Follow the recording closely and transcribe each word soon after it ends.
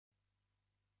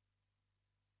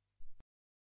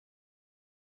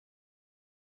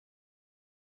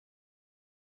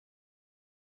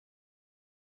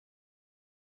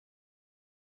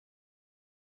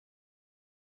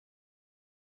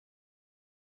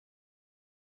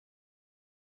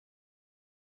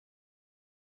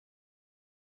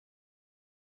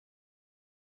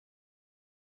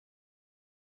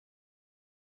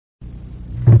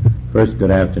First,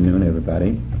 good afternoon,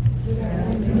 everybody. Good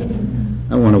afternoon.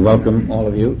 I want to welcome all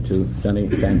of you to sunny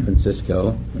San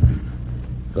Francisco.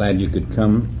 Glad you could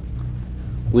come.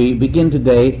 We begin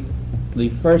today the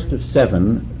first of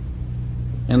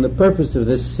 7, and the purpose of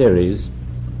this series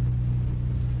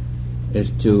is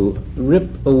to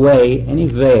rip away any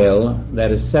veil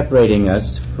that is separating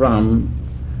us from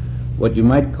what you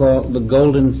might call the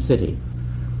Golden City,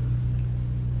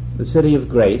 the City of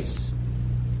Grace,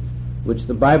 which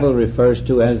the Bible refers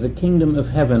to as the kingdom of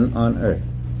heaven on earth.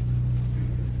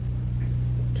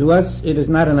 To us, it is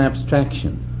not an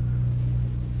abstraction,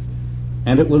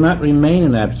 and it will not remain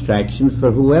an abstraction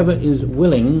for whoever is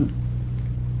willing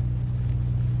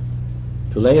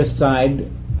to lay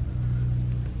aside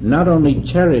not only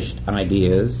cherished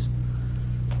ideas,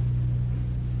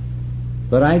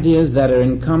 but ideas that are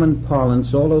in common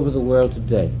parlance all over the world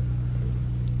today.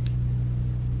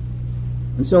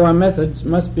 And so our methods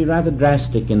must be rather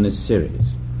drastic in this series.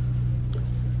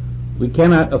 We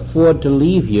cannot afford to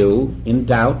leave you in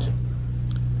doubt.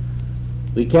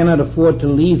 We cannot afford to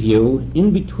leave you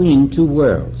in between two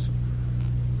worlds.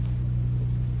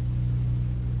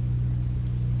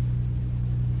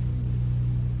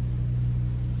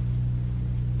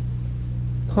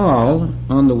 Paul,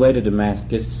 on the way to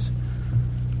Damascus,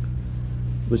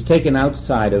 was taken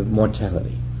outside of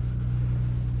mortality.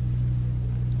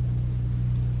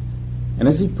 And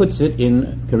as he puts it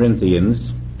in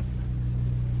Corinthians,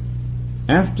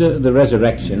 after the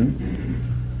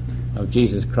resurrection of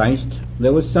Jesus Christ,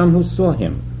 there were some who saw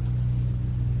him.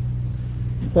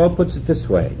 Paul puts it this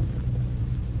way: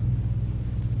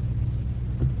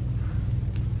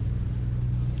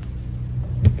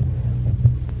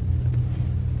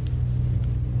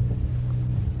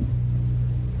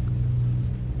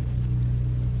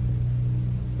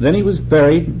 then he was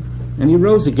buried, and he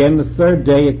rose again the third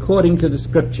day according to the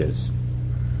Scriptures.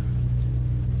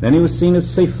 Then he was seen of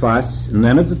Cephas, and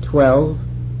then of the 12.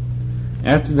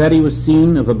 After that he was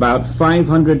seen of about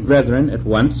 500 brethren at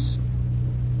once,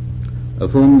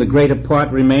 of whom the greater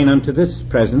part remain unto this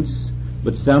presence,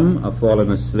 but some are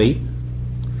fallen asleep.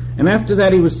 And after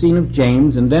that he was seen of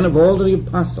James, and then of all the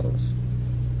apostles.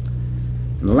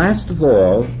 And last of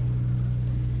all,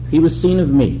 he was seen of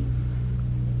me,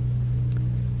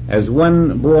 as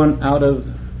one born out of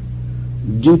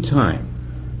due time.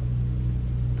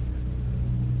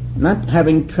 Not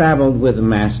having traveled with the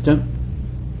Master,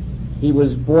 he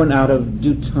was born out of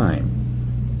due time.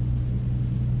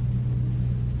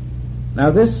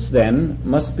 Now this, then,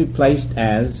 must be placed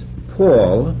as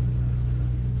Paul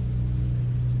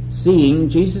seeing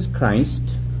Jesus Christ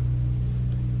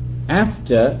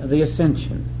after the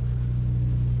ascension.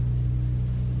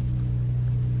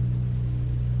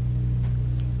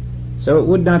 So it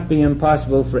would not be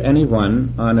impossible for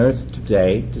anyone on earth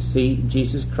today to see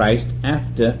Jesus Christ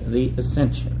after the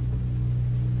ascension.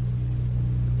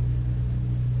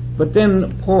 But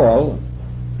then Paul,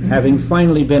 having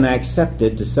finally been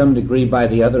accepted to some degree by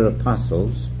the other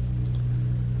apostles,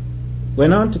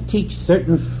 went on to teach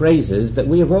certain phrases that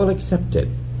we have all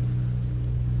accepted.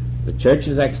 The church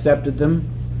has accepted them.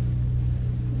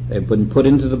 They've been put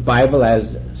into the Bible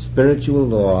as spiritual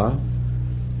law.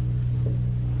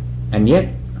 And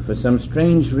yet, for some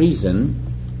strange reason,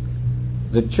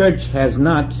 the church has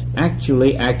not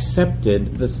actually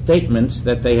accepted the statements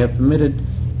that they have permitted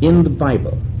in the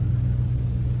Bible.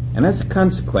 And as a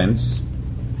consequence,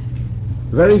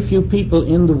 very few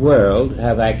people in the world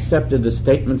have accepted the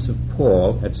statements of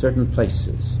Paul at certain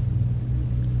places.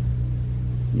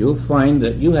 You'll find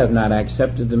that you have not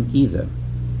accepted them either.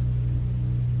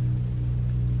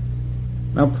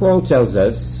 Now, Paul tells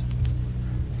us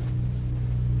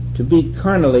to be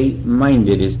carnally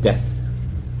minded is death.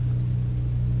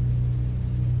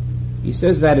 He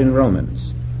says that in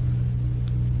Romans.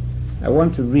 I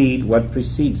want to read what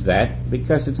precedes that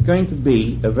because it's going to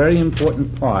be a very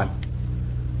important part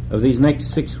of these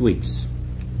next 6 weeks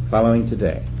following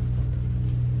today.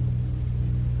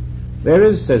 There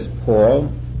is, says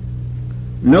Paul,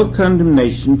 no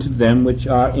condemnation to them which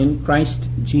are in Christ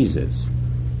Jesus,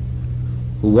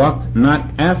 who walk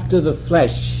not after the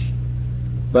flesh,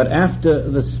 but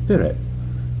after the Spirit.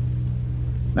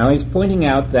 Now he's pointing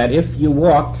out that if you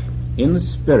walk in the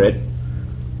Spirit,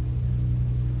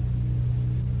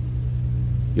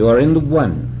 you are in the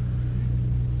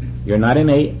one. You're not in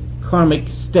a karmic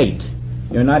state.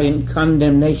 You're not in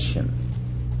condemnation.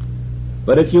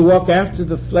 But if you walk after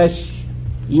the flesh,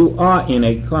 you are in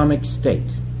a karmic state.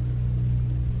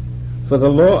 For the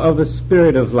law of the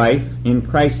Spirit of life in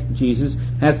Christ Jesus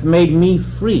hath made me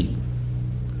free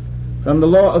from the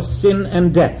law of sin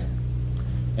and death.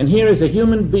 And here is a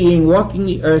human being walking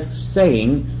the earth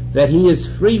saying that he is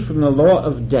free from the law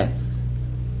of death.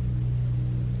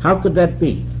 How could that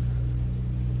be?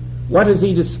 What has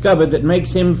he discovered that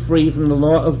makes him free from the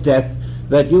law of death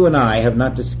that you and I have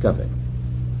not discovered?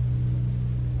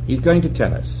 He's going to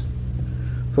tell us.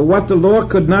 For what the law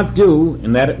could not do,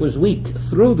 in that it was weak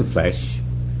through the flesh,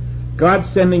 God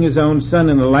sending his own Son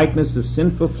in the likeness of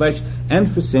sinful flesh,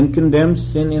 and for sin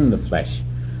condemns sin in the flesh.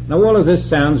 Now all of this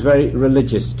sounds very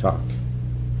religious talk.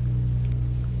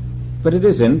 But it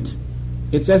isn't.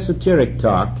 It's esoteric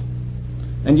talk,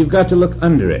 and you've got to look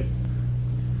under it.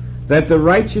 That the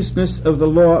righteousness of the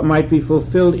law might be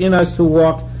fulfilled in us who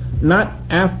walk not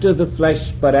after the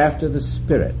flesh, but after the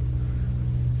Spirit.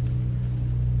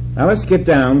 Now let's get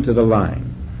down to the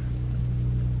line.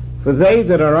 For they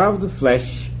that are of the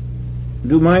flesh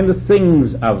do mind the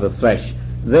things of the flesh,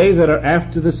 they that are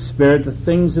after the Spirit, the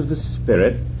things of the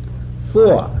Spirit.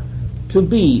 For to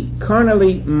be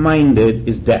carnally minded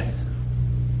is death.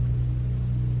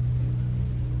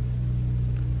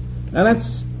 Now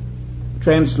that's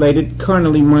translated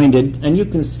carnally minded, and you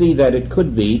can see that it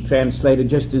could be translated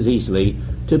just as easily,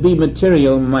 to be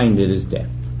material minded is death.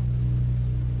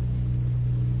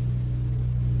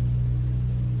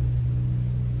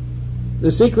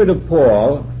 The secret of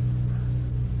Paul,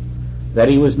 that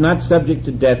he was not subject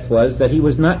to death, was that he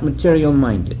was not material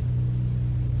minded.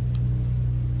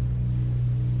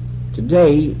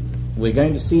 Today, we're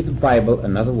going to see the Bible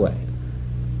another way.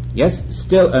 Yes,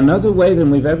 still another way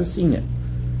than we've ever seen it.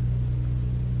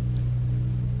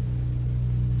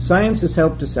 Science has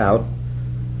helped us out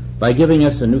by giving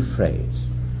us a new phrase.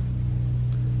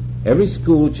 Every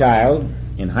school child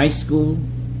in high school,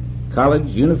 college,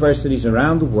 universities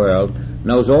around the world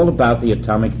knows all about the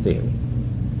atomic theory.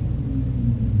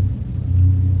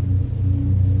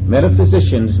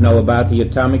 Metaphysicians know about the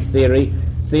atomic theory,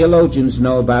 theologians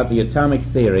know about the atomic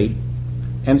theory,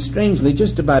 and strangely,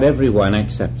 just about everyone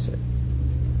accepts it.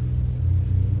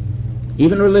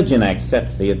 Even religion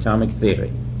accepts the atomic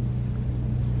theory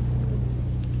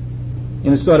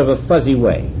in a sort of a fuzzy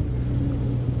way.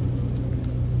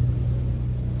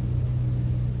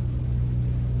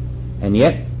 And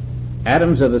yet,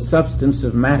 atoms are the substance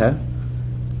of matter.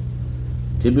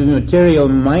 To be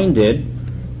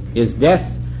material-minded is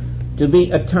death. To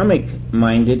be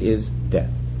atomic-minded is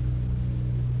death.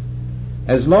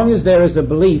 As long as there is a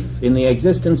belief in the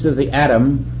existence of the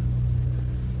atom,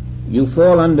 you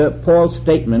fall under Paul's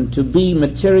statement, to be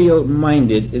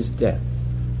material-minded is death.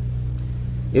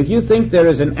 If you think there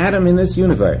is an atom in this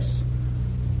universe,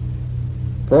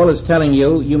 Paul is telling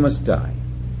you, you must die.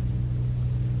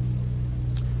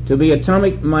 To be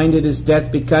atomic-minded is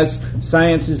death, because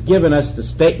science has given us the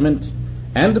statement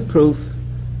and the proof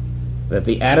that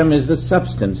the atom is the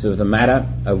substance of the matter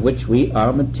of which we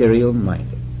are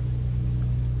material-minded.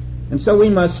 And so we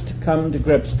must come to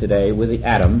grips today with the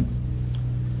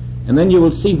atom, and then you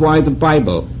will see why the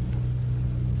Bible,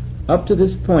 up to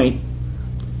this point,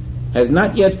 has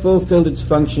not yet fulfilled its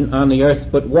function on the earth,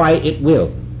 but why it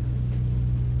will.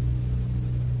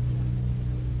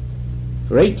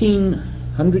 For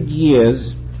 1800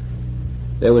 years,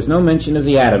 there was no mention of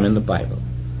the atom in the Bible.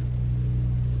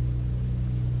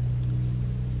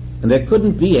 And there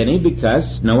couldn't be any,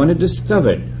 because no one had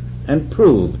discovered and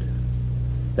proved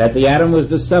that the atom was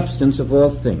the substance of all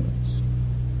things.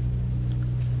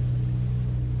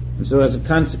 And so as a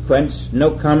consequence,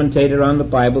 no commentator on the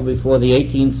Bible before the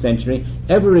 18th century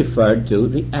ever referred to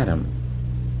the atom.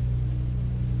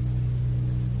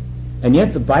 And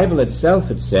yet the Bible itself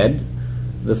had said,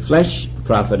 the flesh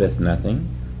profiteth nothing.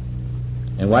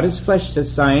 And what is flesh,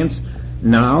 says science?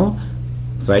 Now,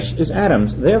 flesh is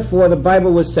atoms. Therefore, the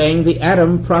Bible was saying the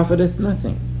atom profiteth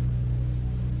nothing.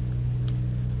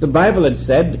 The Bible had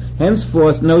said,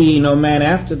 henceforth know ye no man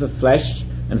after the flesh,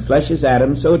 and flesh is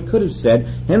atom, so it could have said,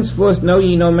 henceforth know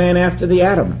ye no man after the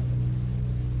atom.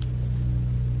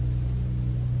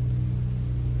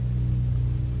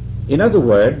 In other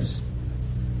words,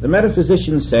 the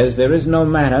metaphysician says there is no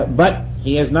matter, but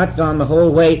he has not gone the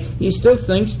whole way. He still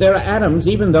thinks there are atoms,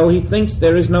 even though he thinks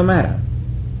there is no matter.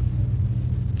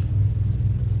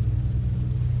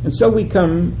 And so we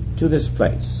come to this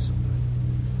place.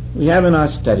 We have in our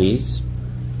studies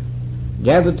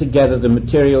gathered together the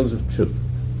materials of truth,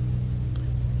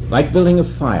 like building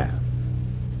a fire.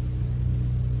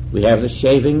 We have the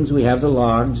shavings, we have the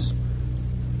logs,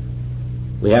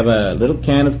 we have a little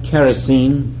can of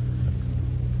kerosene,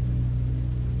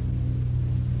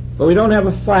 but we don't have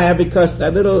a fire because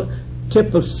that little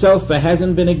tip of sulfur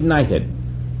hasn't been ignited.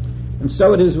 And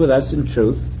so it is with us in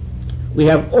truth. We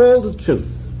have all the truth.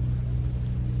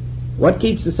 What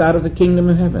keeps us out of the kingdom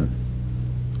of heaven?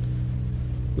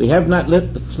 we have not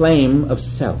lit the flame of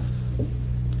self.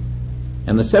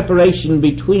 And the separation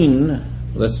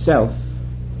between the self,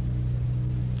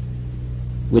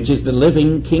 which is the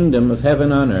living kingdom of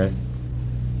heaven on earth,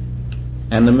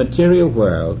 and the material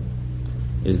world,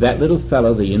 is that little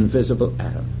fellow, the invisible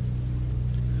atom.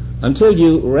 Until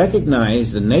you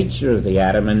recognize the nature of the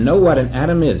atom and know what an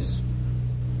atom is,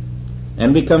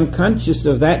 and become conscious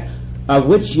of that of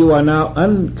which you are now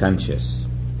unconscious,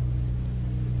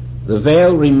 the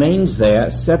veil remains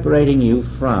there, separating you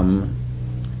from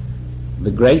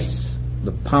the grace,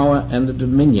 the power, and the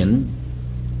dominion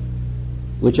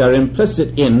which are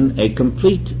implicit in a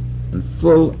complete and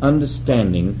full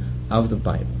understanding of the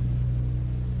Bible.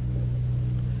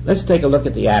 Let's take a look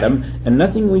at the atom, and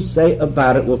nothing we say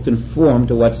about it will conform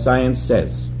to what science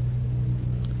says.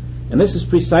 And this is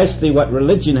precisely what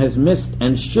religion has missed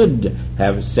and should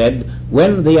have said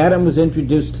when the atom was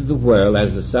introduced to the world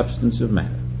as the substance of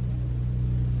matter.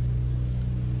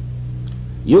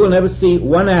 You will never see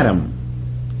one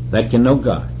atom that can know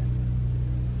God.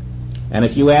 And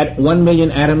if you add 1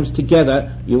 million atoms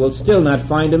together, you will still not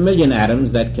find 1 million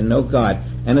atoms that can know God.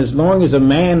 And as long as a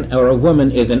man or a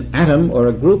woman is an atom or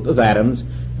a group of atoms,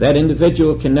 that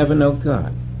individual can never know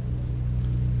God.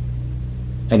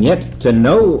 And yet, to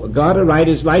know God aright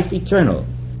is life eternal.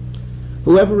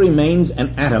 Whoever remains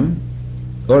an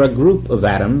atom, or a group of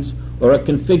atoms, or a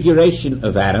configuration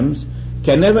of atoms,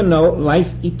 can never know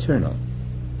life eternal.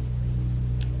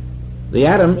 The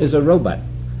atom is a robot.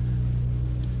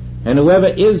 And whoever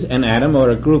is an atom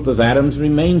or a group of atoms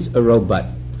remains a robot,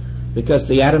 because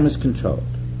the atom is controlled.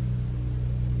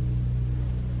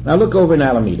 Now look over in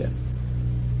Alameda.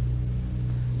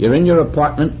 You're in your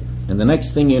apartment, and the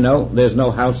next thing you know, there's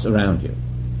no house around you.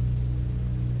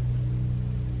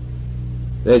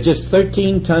 There's just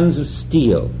 13 tons of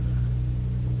steel,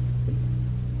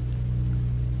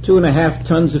 2.5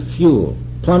 tons of fuel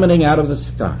plummeting out of the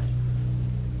sky.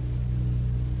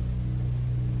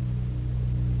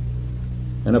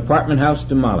 An apartment house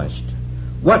demolished.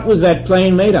 What was that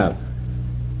plane made of?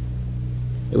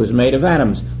 It was made of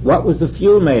atoms. What was the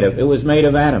fuel made of? It was made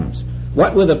of atoms.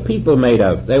 What were the people made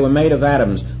of? They were made of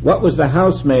atoms. What was the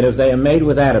house made of? They are made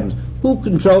with atoms. Who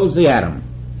controls the atom?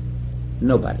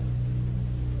 Nobody.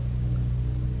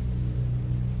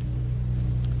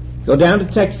 Go down to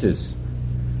Texas.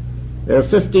 There are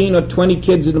 15 or 20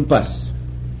 kids in a bus.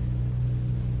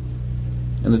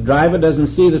 And the driver doesn't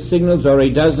see the signals, or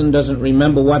he doesn't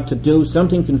remember what to do.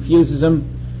 Something confuses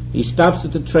him. He stops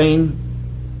at the train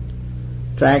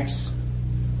tracks,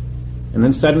 and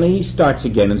then suddenly he starts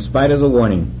again in spite of the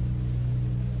warning.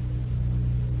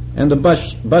 And the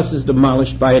bus is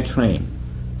demolished by a train.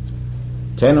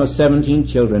 10 or 17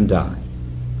 children die.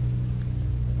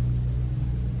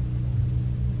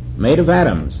 Made of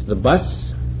atoms. The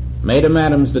bus, made of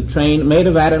atoms. The train, made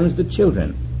of atoms. The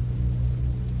children.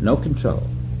 No control.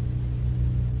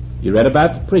 You read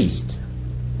about the priest.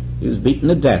 He was beaten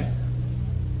to death.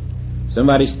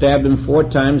 Somebody stabbed him 4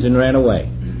 times and ran away.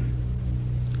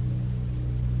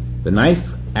 The knife,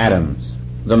 atoms.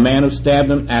 The man who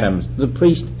stabbed him, atoms. The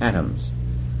priest, atoms.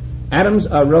 Atoms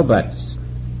are robots.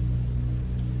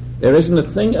 There isn't a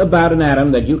thing about an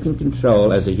atom that you can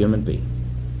control as a human being.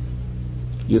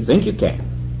 You think you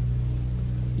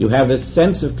can. You have this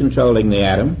sense of controlling the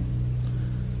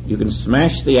atom. You can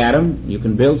smash the atom. You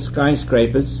can build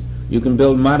skyscrapers. You can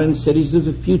build modern cities of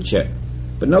the future.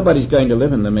 But nobody's going to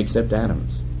live in them except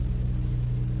atoms.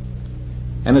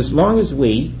 And as long as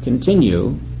we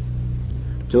continue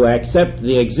to accept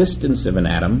the existence of an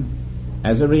atom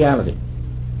as a reality,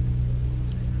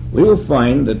 we will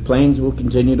find that planes will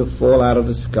continue to fall out of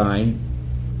the sky.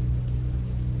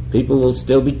 People will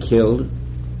still be killed.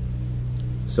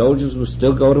 Soldiers will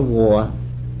still go to war.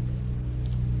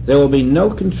 There will be no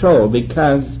control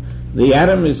because the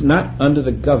atom is not under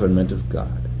the government of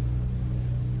God.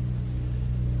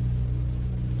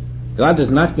 God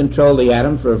does not control the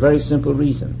atom for a very simple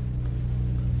reason.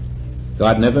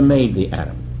 God never made the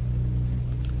atom.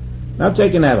 Now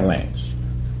take an avalanche.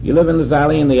 You live in the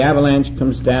valley and the avalanche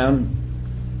comes down.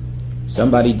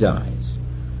 Somebody dies.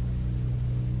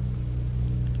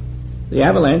 The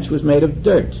avalanche was made of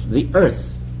dirt, the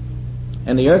earth.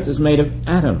 And the earth is made of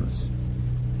atoms.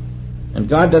 And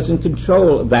God doesn't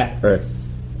control that earth.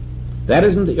 That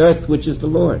isn't the earth which is the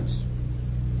Lord's.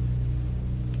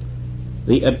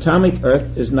 The atomic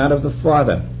earth is not of the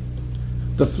Father.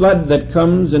 The flood that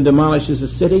comes and demolishes a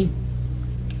city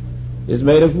is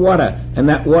made of water, and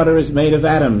that water is made of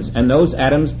atoms, and those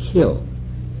atoms kill.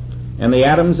 And the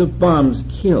atoms of bombs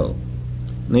kill.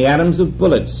 And the atoms of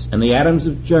bullets, and the atoms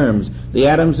of germs, the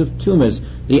atoms of tumors,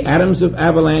 The atoms of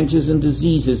avalanches and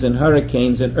diseases and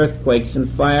hurricanes and earthquakes and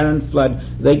fire and flood,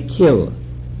 they kill.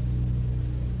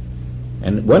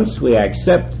 And once we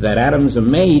accept that atoms are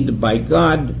made by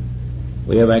God,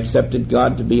 we have accepted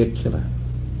God to be a killer.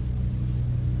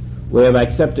 We have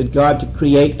accepted God to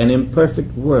create an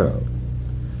imperfect world.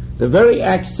 The very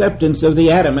acceptance of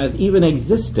the atom as even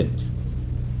existent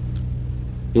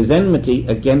is enmity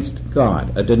against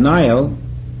God, a denial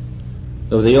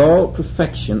of the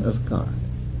all-perfection of God.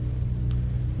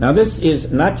 Now, this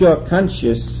is not your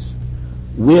conscious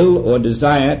will or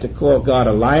desire to call God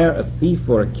a liar, a thief,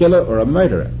 or a killer, or a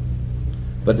murderer.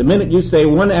 But the minute you say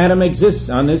one atom exists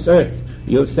on this earth,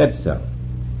 you have said so.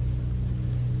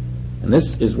 And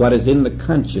this is what is in the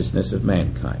consciousness of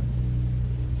mankind.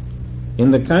 In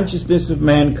the consciousness of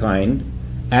mankind,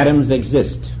 atoms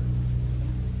exist.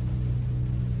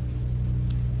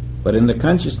 But in the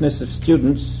consciousness of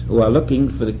students who are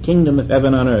looking for the kingdom of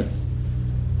heaven on earth,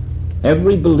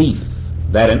 every belief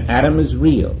that an atom is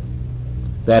real,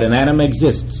 that an atom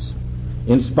exists,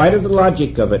 in spite of the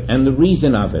logic of it and the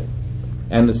reason of it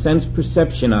and the sense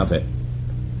perception of it,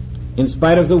 in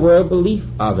spite of the world belief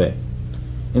of it,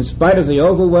 in spite of the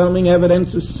overwhelming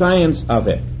evidence of science of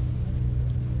it,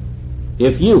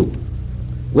 if you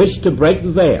wish to break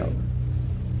the veil,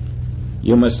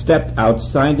 you must step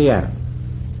outside the atom.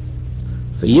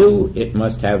 For you, it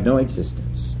must have no existence.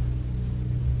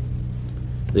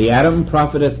 The atom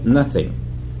profiteth nothing.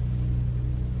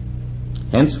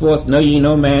 Henceforth know ye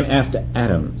no man after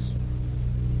atoms.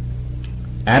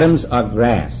 Atoms are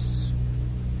grass.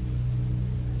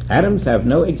 Atoms have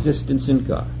no existence in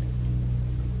God.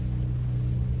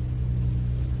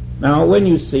 Now, when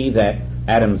you see that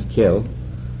atoms kill,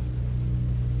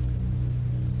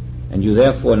 and you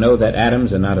therefore know that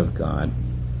atoms are not of God,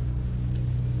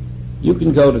 you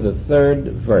can go to the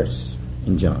 3rd verse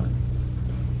in John.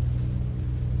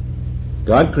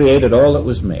 God created all that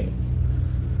was made.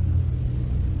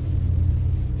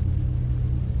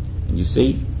 And you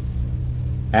see,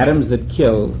 atoms that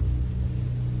kill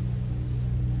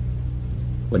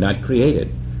were not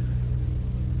created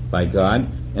by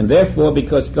God, and therefore,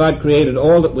 because God created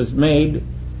all that was made,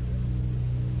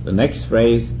 the next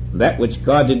phrase, that which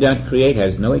God did not create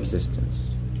has no existence.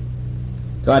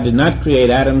 God did not create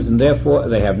atoms, and therefore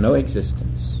they have no existence.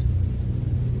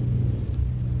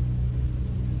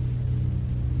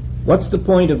 What's the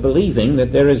point of believing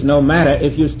that there is no matter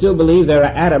if you still believe there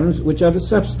are atoms which are the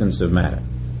substance of matter?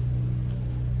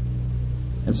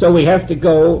 And so we have to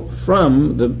go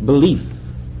from the belief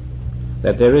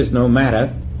that there is no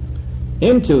matter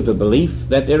into the belief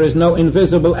that there is no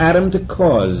invisible atom to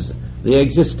cause the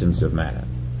existence of matter.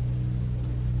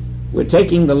 We're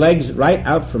taking the legs right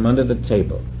out from under the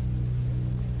table.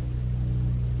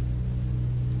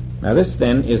 Now, this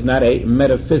then is not a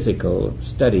metaphysical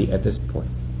study at this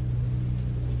point.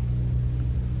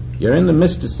 You're in the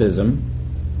mysticism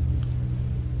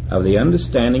of the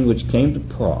understanding which came to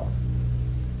Paul.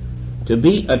 To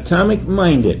be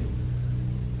atomic-minded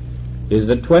is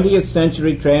the 20th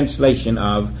century translation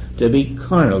of to be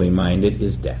carnally minded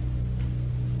is death.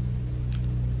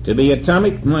 To be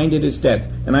atomic-minded is death.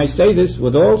 And I say this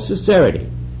with all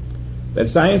sincerity, that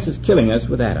science is killing us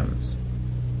with atoms.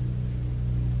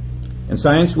 And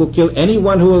science will kill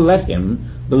anyone who will let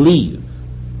him believe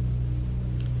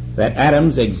that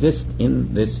atoms exist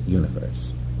in this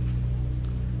universe.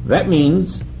 That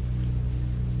means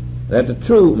that the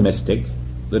true mystic,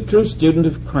 the true student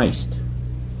of Christ,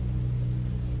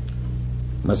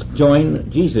 must join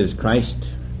Jesus Christ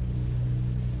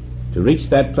to reach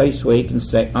that place where he can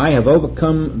say, I have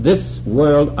overcome this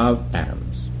world of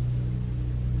atoms.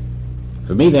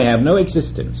 For me, they have no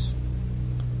existence.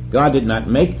 God did not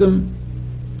make them.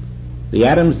 The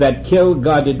atoms that kill,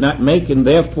 God did not make, and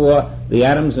therefore the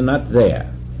atoms are not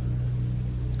there.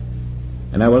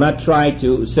 And I will not try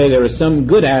to say there are some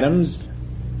good atoms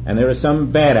and there are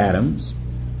some bad atoms.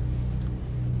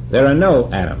 There are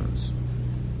no atoms.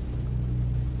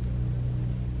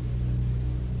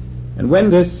 And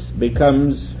when this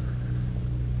becomes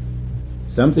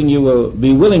something you will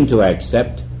be willing to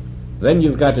accept, then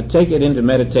you've got to take it into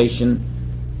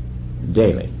meditation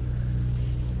daily.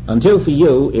 Until for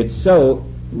you it's so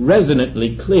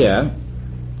resonantly clear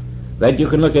that you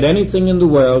can look at anything in the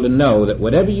world and know that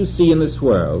whatever you see in this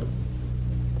world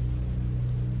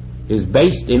is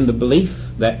based in the belief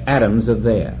that atoms are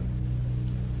there.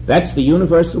 That's the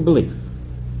universal belief.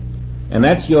 And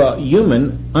that's your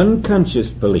human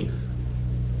unconscious belief.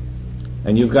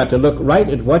 And you've got to look right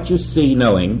at what you see,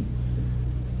 knowing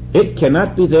it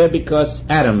cannot be there because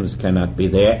atoms cannot be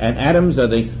there, and atoms are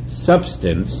the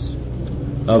substance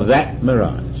of that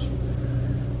mirage.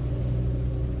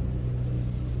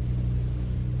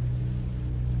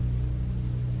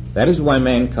 That is why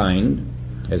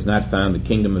mankind has not found the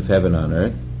kingdom of heaven on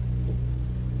earth.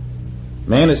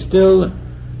 Man is still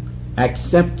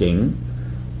accepting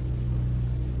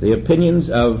the opinions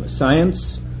of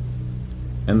science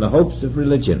and the hopes of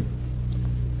religion,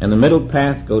 and the middle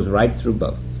path goes right through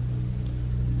both.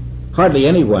 Hardly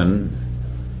anyone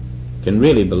can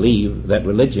really believe that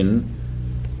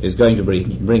religion is going to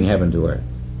bring heaven to earth.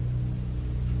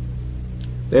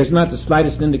 There's not the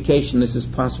slightest indication this is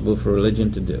possible for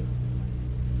religion to do.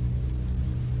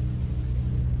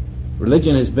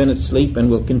 Religion has been asleep and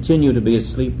will continue to be a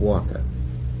sleepwalker.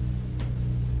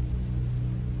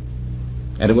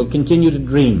 And it will continue to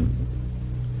dream.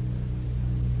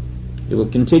 It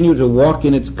will continue to walk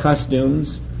in its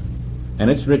costumes and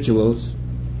its rituals,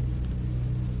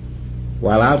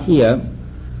 while out here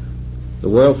the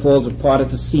world falls apart at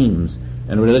the seams,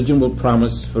 and religion will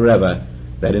promise forever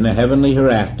that in a heavenly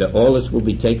hereafter all this will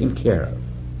be taken care of.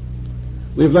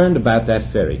 We've learned about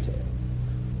that fairy tale.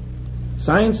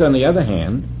 Science, on the other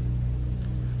hand,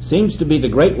 seems to be the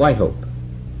great white hope.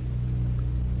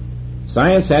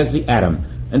 Science has the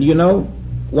atom, and you know,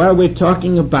 while we're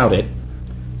talking about it,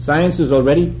 science has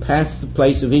already passed the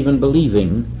place of even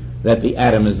believing that the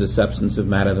atom is the substance of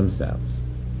matter themselves.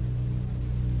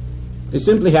 They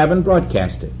simply haven't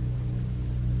broadcast it.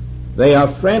 They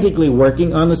are frantically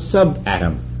working on the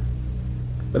subatom.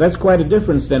 But that's quite a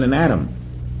difference than an atom.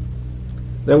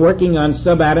 They're working on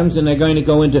subatoms, and they're going to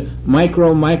go into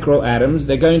micro atoms.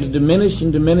 They're going to diminish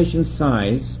and diminish in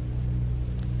size.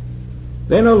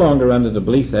 They're no longer under the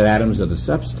belief that atoms are the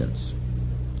substance.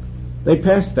 They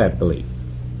passed that belief.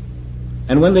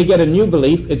 And when they get a new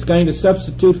belief, it's going to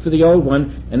substitute for the old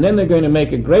one, and then they're going to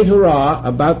make a great hurrah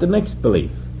about the next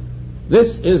belief.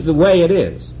 This is the way it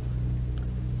is.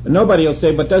 And nobody will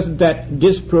say, but doesn't that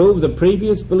disprove the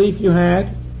previous belief you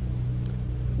had?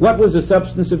 What was the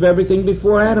substance of everything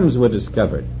before atoms were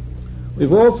discovered?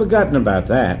 We've all forgotten about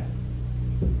that.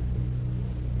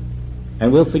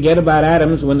 And we'll forget about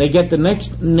atoms when they get the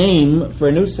next name for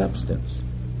a new substance.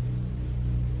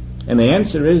 And the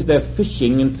answer is they're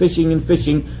fishing and fishing and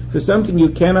fishing for something you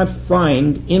cannot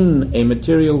find in a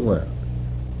material world.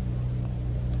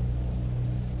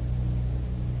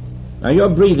 Now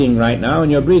you're breathing right now,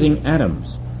 and you're breathing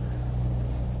atoms.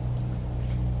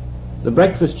 The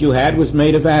breakfast you had was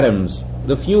made of atoms.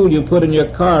 The fuel you put in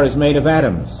your car is made of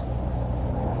atoms.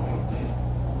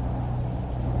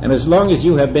 And as long as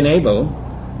you have been able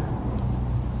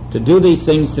to do these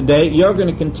things today, you're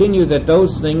going to continue that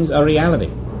those things are reality.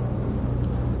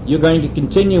 You're going to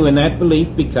continue in that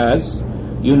belief because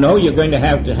you know you're going to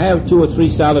have 2 or 3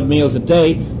 solid meals a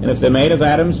day, and if they're made of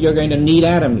atoms, you're going to need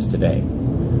atoms today.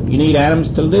 You need atoms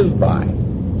to live by.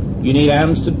 You need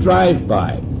atoms to drive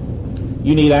by.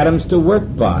 You need atoms to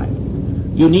work by.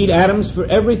 You need atoms for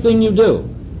everything you do.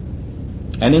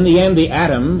 And in the end, the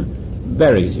atom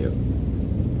buries you,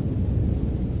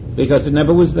 because it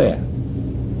never was there.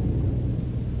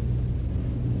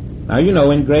 Now, you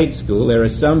know, in grade school, there are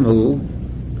some who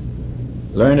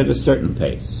learn at a certain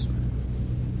pace.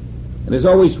 And there's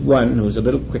always one who's a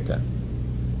little quicker,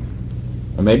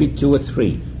 or maybe 2 or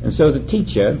 3. And so the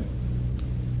teacher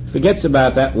forgets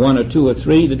about that 1 or 2 or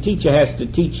 3. The teacher has to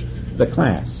teach the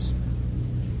class.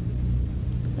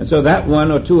 And so that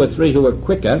 1 or 2 or 3 who are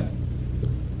quicker,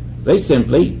 they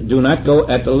simply do not go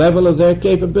at the level of their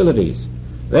capabilities.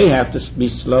 They have to be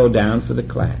slowed down for the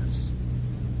class.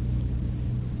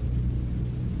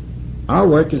 Our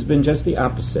work has been just the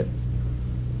opposite.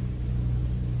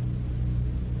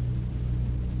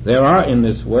 There are in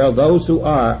this world those who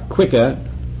are quicker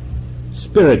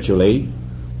spiritually,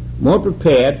 more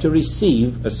prepared to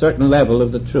receive a certain level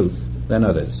of the truth than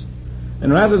others.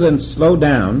 And rather than slow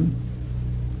down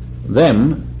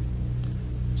them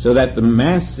so that the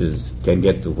masses can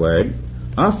get the word,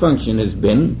 our function has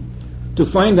been to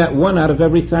find that 1 out of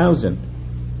every 1,000.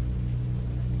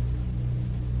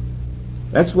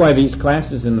 That's why these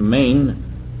classes in the main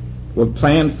were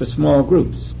planned for small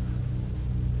groups.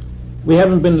 We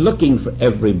haven't been looking for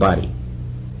everybody.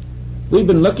 We've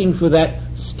been looking for that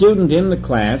student in the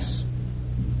class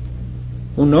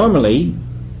who normally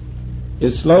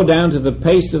is slowed down to the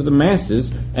pace of the masses,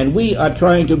 and we are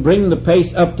trying to bring the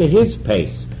pace up to his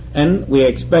pace. And we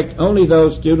expect only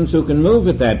those students who can move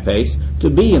at that pace to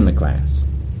be in the class.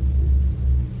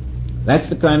 That's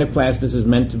the kind of class this is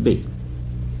meant to be.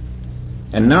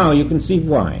 And now you can see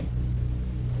why.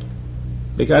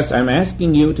 Because I'm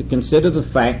asking you to consider the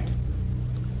fact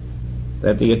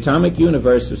that the atomic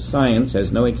universe of science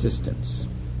has no existence.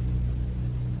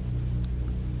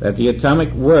 That the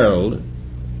atomic world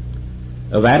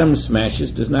of atom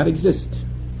smashes does not exist.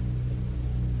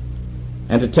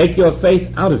 and to take your faith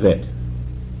out of it.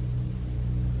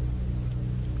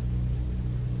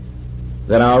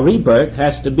 That our rebirth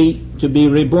has to be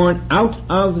reborn out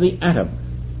of the atom.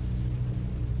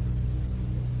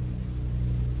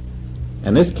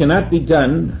 And this cannot be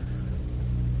done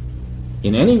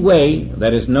in any way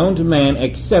that is known to man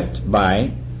except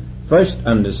by first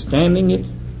understanding it,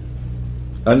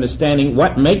 understanding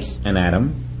what makes an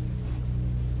atom,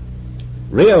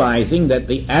 realizing that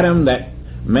the atom that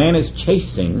man is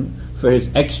chasing for his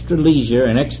extra leisure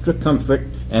and extra comfort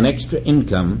and extra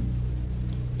income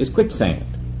is quicksand.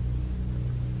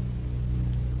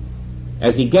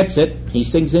 As he gets it, he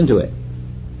sinks into it.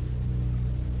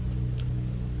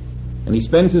 And he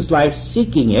spends his life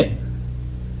seeking it,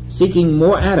 seeking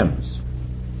more atoms.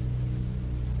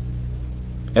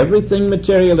 Everything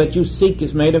material that you seek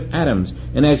is made of atoms,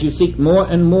 and as you seek more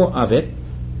and more of it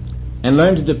and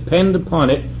learn to depend upon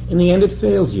it, in the end it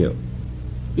fails you,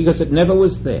 because it never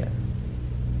was there.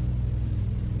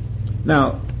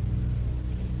 Now,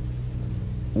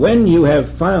 when you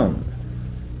have found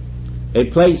a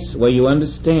place where you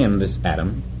understand this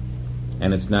atom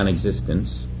and its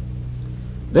non-existence,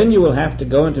 then you will have to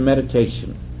go into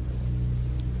meditation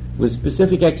with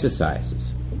specific exercises.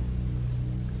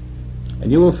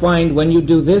 And you will find when you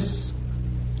do this,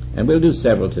 and we'll do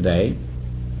several today,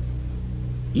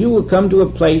 you will come to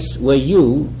a place where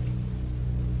you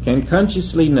can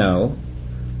consciously know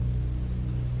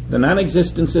the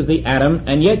non-existence of the atom,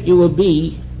 and yet you will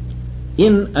be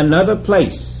in another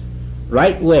place,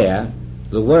 right where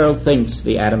the world thinks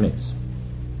the atom is.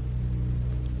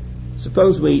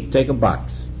 Suppose we take a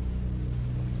box.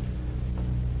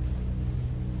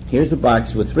 Here's a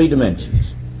box with 3 dimensions.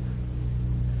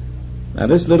 Now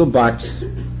this little box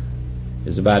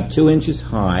is about 2 inches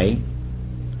high,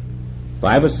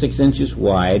 5 or 6 inches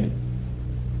wide,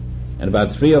 and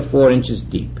about 3 or 4 inches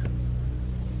deep.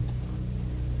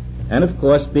 And of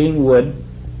course, being wood,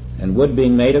 and wood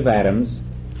being made of atoms,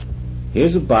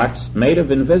 here's a box made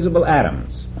of invisible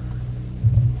atoms.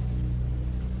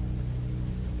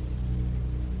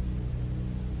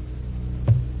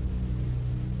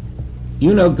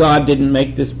 You know God didn't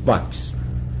make this box.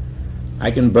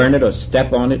 I can burn it or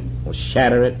step on it or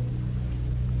shatter it.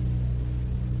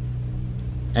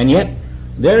 And yet,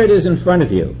 there it is in front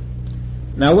of you.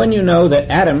 Now when you know that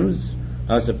atoms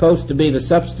are supposed to be the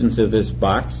substance of this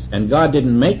box, and God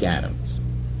didn't make atoms,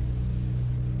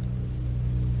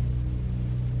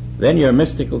 then your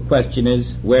mystical question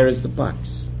is, where is the box?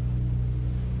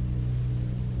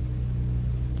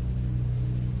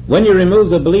 When you remove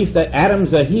the belief that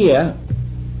atoms are here,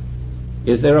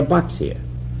 is there a box here?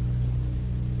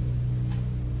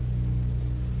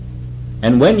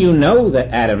 And when you know that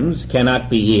atoms cannot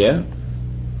be here,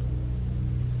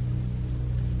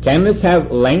 can this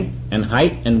have length and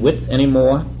height and width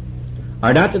anymore?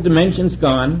 Are not the dimensions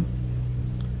gone?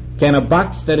 Can a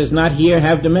box that is not here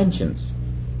have dimensions?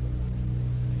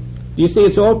 You see,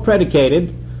 it's all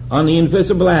predicated on the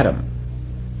invisible atom.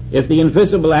 If the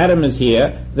invisible atom is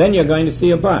here, then you're going to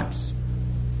see a box.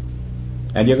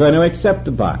 And you're going to accept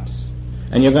the box.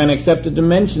 And you're going to accept the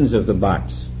dimensions of the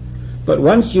box. But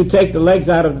once you take the legs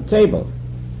out of the table,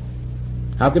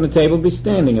 how can the table be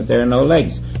standing if there are no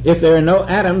legs? If there are no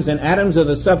atoms, and atoms are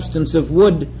the substance of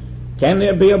wood, can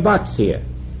there be a box here?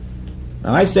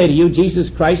 Now I say to you, Jesus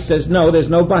Christ says no, there's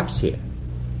no box here.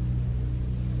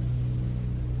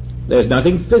 There's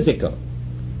nothing physical.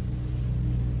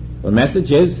 The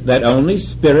message is that only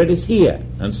spirit is here,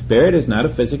 and spirit is not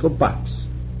a physical box.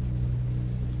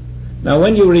 Now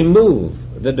when you remove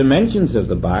the dimensions of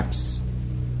the box,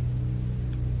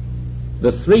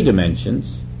 the 3 dimensions,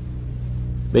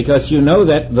 because you know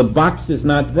that the box is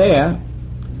not there,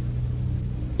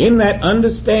 in that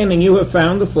understanding you have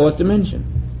found the 4th dimension.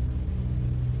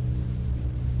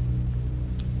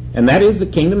 And that is the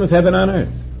kingdom of heaven on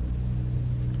earth.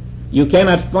 You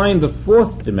cannot find the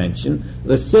 4th dimension,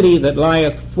 the city that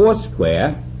lieth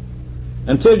foursquare,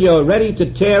 until you're ready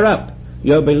to tear up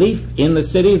your belief in the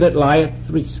city that lieth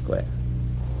threesquare.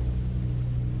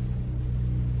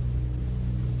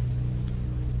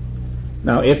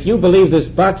 Now, if you believe this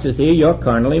box is here, you're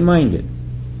carnally minded.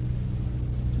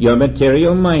 You're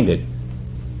material minded.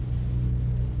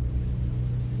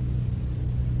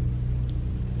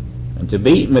 And to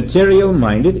be material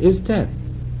minded is death.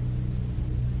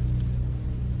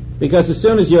 Because as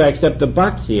soon as you accept the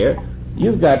box here,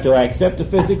 you've got to accept the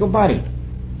physical body.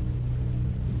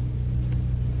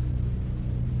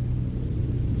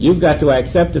 You've got to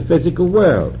accept the physical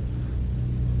world.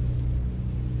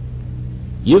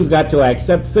 You've got to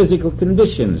accept physical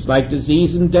conditions like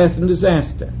disease and death and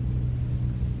disaster.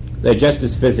 They're just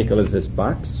as physical as this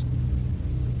box.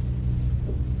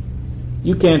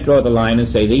 You can't draw the line and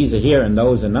say these are here and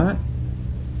those are not.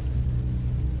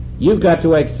 You've got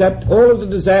to accept all of the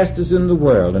disasters in the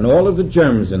world and all of the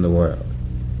germs in the world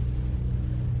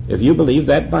if you believe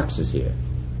that box is here.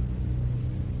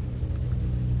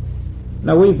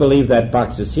 Now, we believe that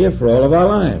box is here for all of our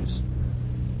lives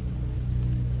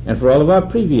and for all of our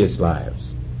previous lives.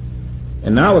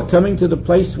 And now we're coming to the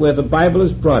place where the Bible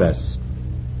has brought us.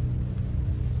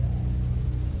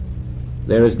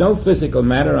 There is no physical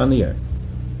matter on the earth.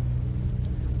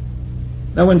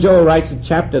 Now, when Joel writes a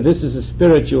chapter, this is a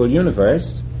spiritual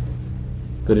universe,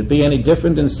 could it be any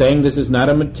different than saying this is not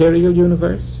a material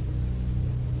universe?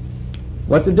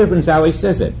 What's the difference how he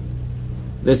says it?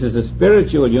 This is a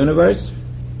spiritual universe,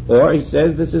 or he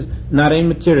says this is not a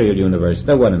material universe.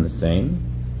 They're one and the same.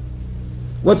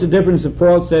 What's the difference if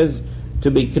Paul says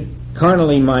to be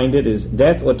carnally minded is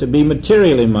death, or to be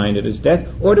materially minded is death,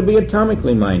 or to be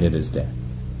atomically minded is death?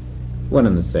 One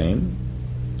and the same.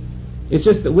 It's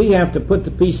just that we have to put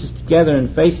the pieces together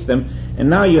and face them, and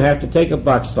now you have to take a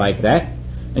box like that,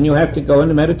 and you have to go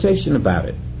into meditation about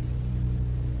it.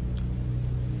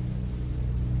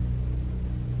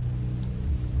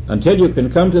 Until you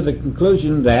can come to the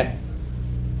conclusion that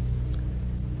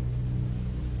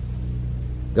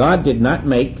God did not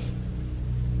make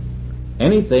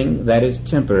anything that is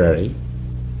temporary,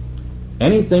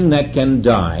 anything that can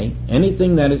die,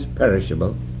 anything that is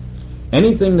perishable,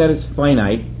 anything that is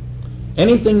finite,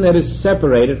 anything that is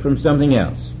separated from something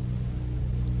else.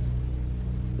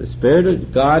 The Spirit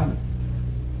of God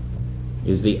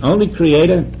is the only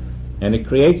creator, and it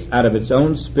creates out of its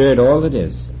own spirit all that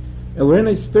is. And we're in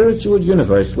a spiritual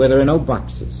universe where there are no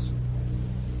boxes.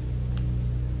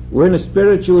 We're in a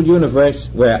spiritual universe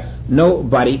where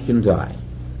nobody can die.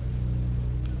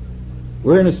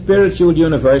 We're in a spiritual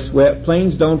universe where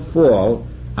planes don't fall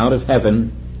out of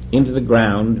heaven into the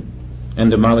ground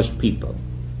and demolish people.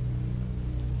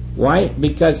 Why?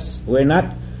 Because we're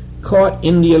not caught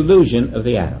in the illusion of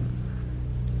the atom.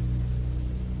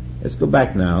 Let's go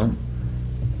back now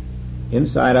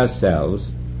inside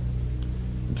ourselves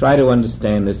and try to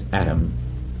understand this atom.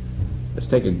 Let's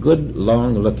take a good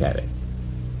long look at it.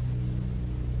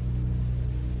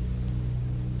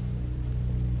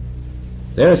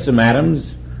 There are some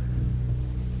atoms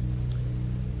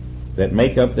that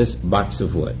make up this box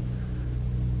of wood.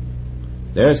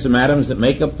 There are some atoms that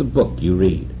make up the book you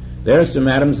read. There are some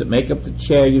atoms that make up the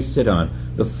chair you sit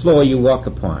on, the floor you walk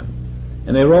upon.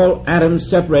 And they're all atoms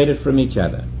separated from each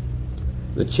other.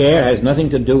 The chair has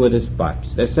nothing to do with this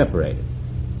box. They're separated.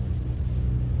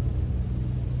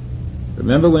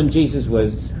 Remember when Jesus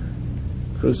was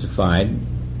crucified,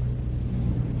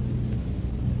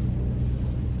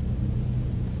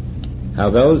 how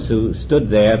those who stood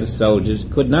there, the soldiers,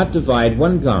 could not divide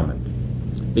one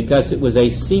garment because it was a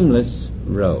seamless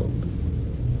robe.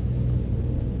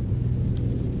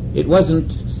 It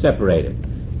wasn't separated.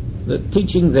 The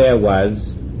teaching there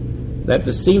was that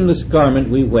the seamless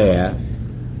garment we wear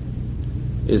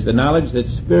is the knowledge that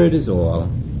spirit is all,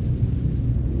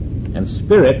 and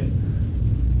spirit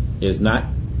is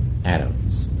not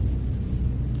atoms.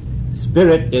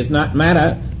 Spirit is not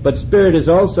matter, but spirit is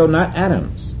also not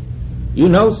atoms. You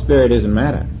know spirit isn't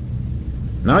matter.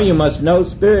 Now you must know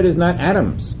spirit is not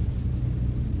atoms.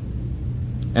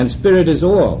 And spirit is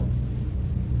all.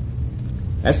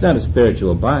 That's not a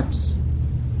spiritual box.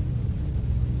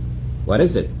 What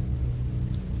is it?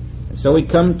 And so we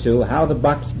come to how the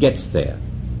box gets there.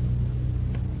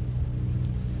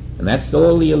 And that's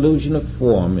all the illusion of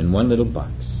form in one little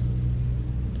box.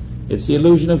 It's the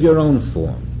illusion of your own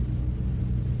form.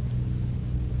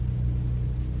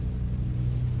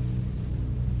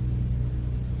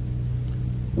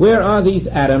 Where are these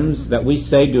atoms that we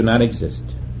say do not exist?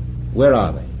 Where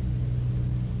are they?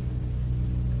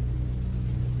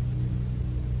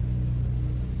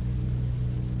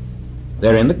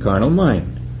 They're in the carnal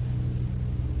mind.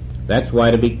 That's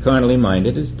why to be carnally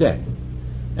minded is death.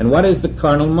 And what is the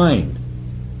carnal mind?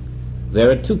 There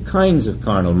are two kinds of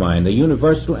carnal mind, the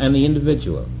universal and the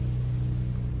individual.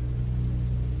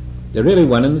 They're really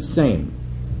one and the same.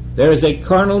 There is a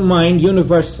carnal mind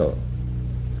universal,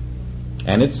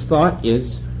 and its thought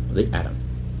is the atom.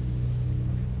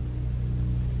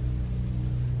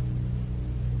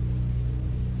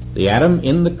 The atom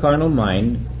in the carnal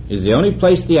mind is the only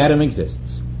place the atom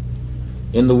exists.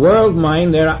 In the world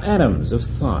mind there are atoms of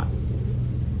thought.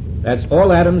 That's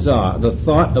all atoms are, the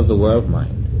thought of the world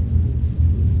mind.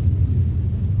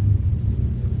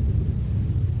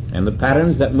 And the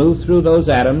patterns that move through those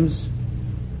atoms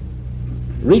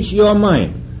reach your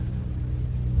mind.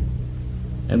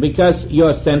 And because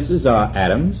your senses are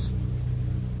atoms,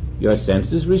 your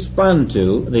senses respond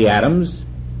to the atoms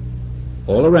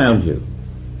all around you.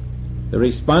 The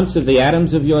response of the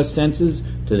atoms of your senses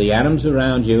to the atoms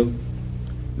around you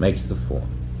makes the form.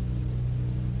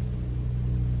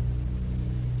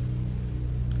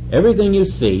 Everything you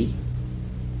see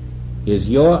is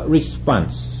your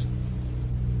response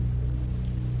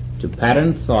to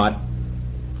patterned thought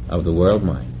of the world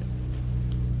mind.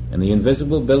 And the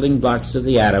invisible building blocks of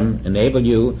the atom enable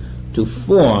you to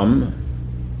form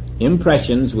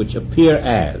impressions which appear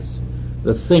as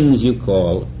the things you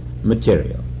call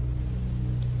material.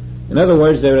 In other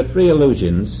words, there are 3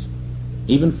 illusions,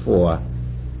 even 4,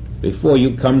 before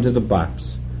you come to the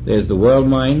box. There's the world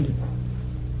mind,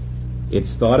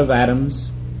 its thought of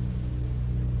atoms,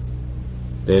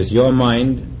 there's your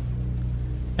mind,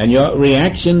 and your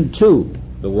reaction to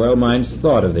the world mind's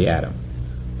thought of the atom.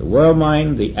 The world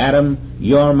mind, the atom,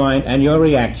 your mind, and your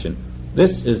reaction.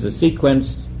 This is the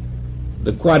sequence,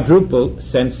 the quadruple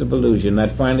sense of illusion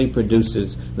that finally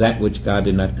produces that which God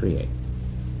did not create.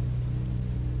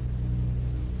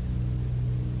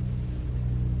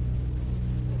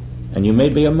 And you may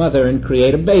be a mother and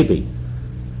create a baby.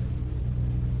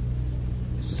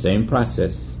 It's the same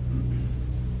process.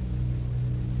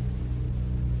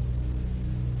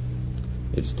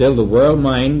 It's still the world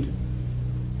mind,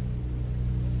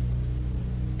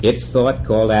 its thought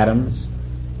called atoms,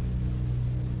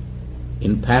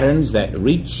 in patterns that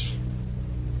reach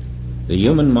the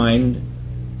human mind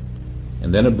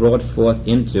and then are brought forth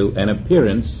into an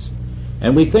appearance,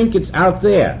 and we think it's out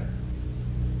there.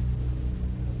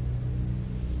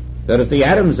 That if the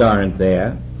atoms aren't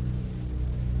there,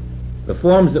 the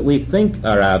forms that we think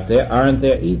are out there aren't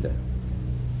there either.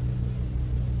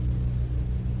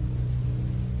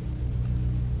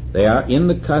 They are in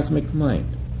the cosmic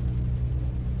mind.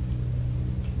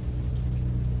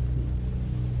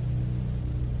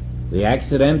 The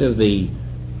accident of the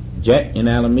jet in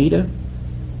Alameda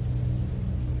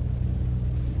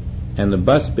and the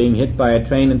bus being hit by a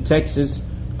train in Texas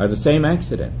are the same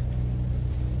accident.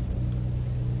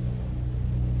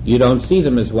 You don't see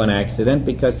them as one accident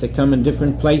because they come in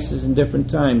different places and different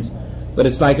times, but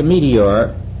it's like a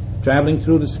meteor traveling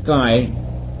through the sky,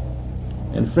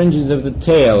 and fringes of the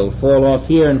tail fall off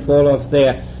here and fall off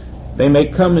there. They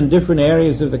may come in different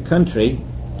areas of the country,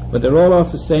 but they're all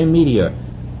off the same meteor.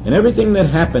 And everything that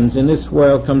happens in this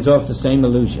world comes off the same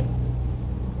illusion.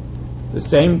 The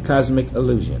same cosmic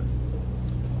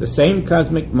illusion. The same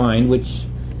cosmic mind which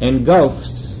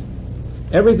engulfs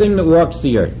everything that walks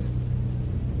the earth.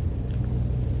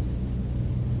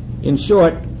 In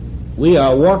short, we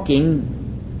are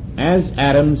walking as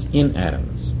atoms in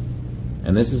atoms.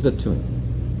 And this is the tune.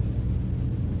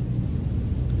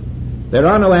 There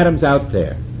are no atoms out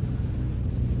there.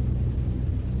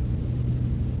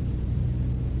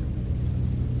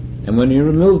 And when you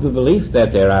remove the belief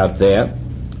that they're out there,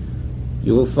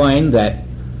 you will find that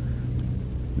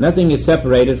nothing is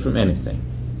separated from anything.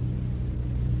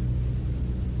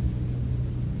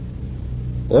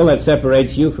 All that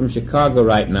separates you from Chicago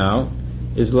right now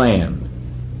is land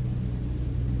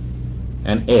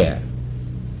and air.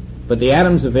 But the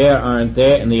atoms of air aren't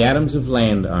there, and the atoms of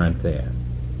land aren't there.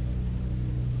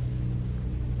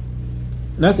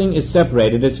 Nothing is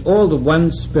separated. It's all the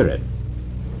one spirit.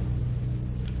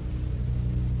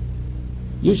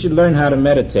 You should learn how to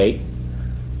meditate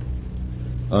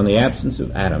on the absence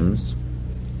of atoms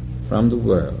from the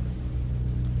world.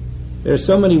 There are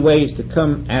so many ways to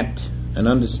come at an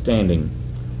understanding.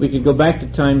 We could go back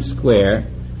to Times Square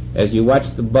as you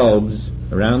watch the bulbs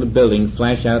around the building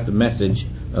flash out the message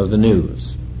of the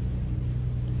news.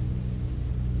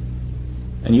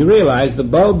 And you realize the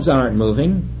bulbs aren't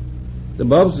moving. The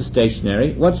bulbs are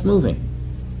stationary. What's moving?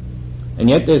 And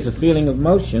yet there's a feeling of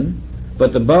motion,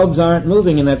 but the bulbs aren't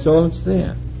moving, and that's all that's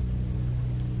there.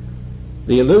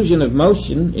 The illusion of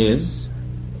motion is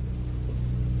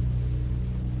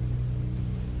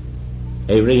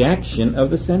a reaction of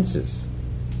the senses.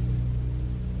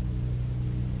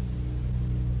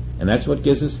 And that's what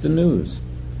gives us the news.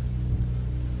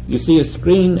 You see a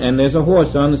screen, and there's a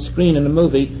horse on the screen in a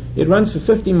movie. It runs for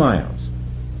 50 miles.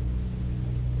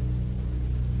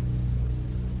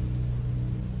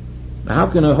 Now,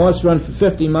 how can a horse run for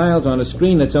 50 miles on a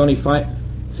screen that's only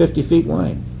 50 feet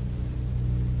wide?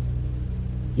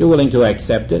 You're willing to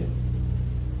accept it.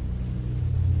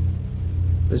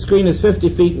 The screen is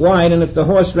 50 feet wide, and if the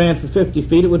horse ran for 50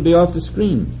 feet, it would be off the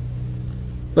screen.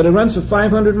 But it runs for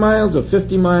 500 miles or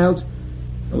 50 miles,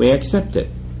 and we accept it.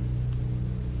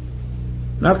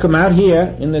 Now come out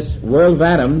here in this world of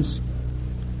atoms,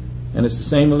 and it's the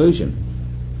same illusion.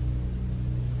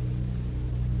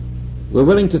 We're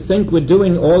willing to think we're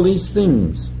doing all these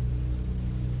things,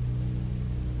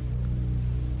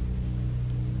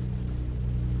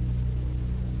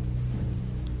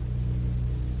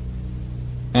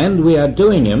 And we are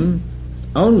doing them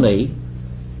only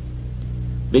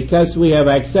because we have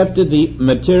accepted the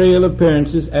material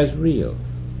appearances as real.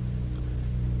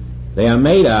 They are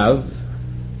made of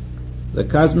the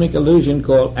cosmic illusion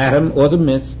called atom or the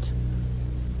mist.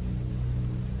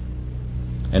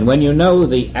 And when you know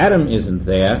the atom isn't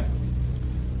there,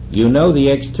 you know the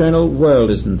external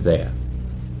world isn't there.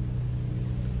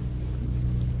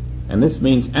 And this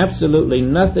means absolutely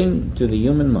nothing to the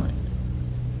human mind.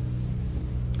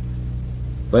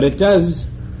 But it does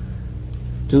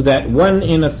to that 1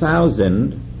 in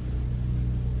 1,000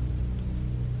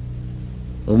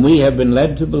 whom we have been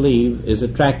led to believe is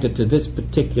attracted to this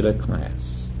particular class.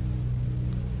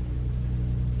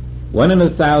 1 in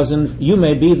 1,000, you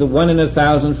may be the 1 in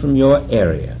 1,000 from your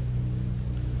area,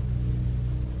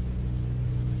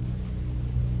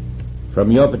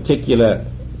 from your particular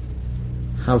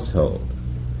household,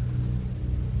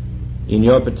 in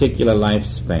your particular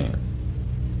lifespan.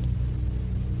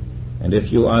 And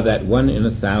if you are that 1 in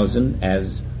 1,000,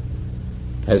 as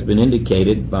has been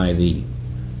indicated by the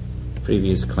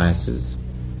previous classes,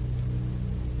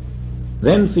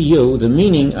 then for you the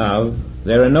meaning of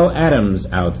there are no atoms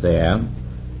out there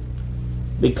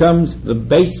becomes the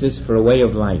basis for a way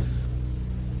of life.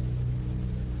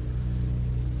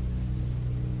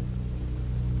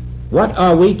 What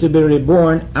are we to be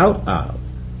reborn out of?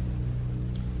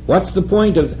 What's the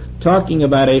point of talking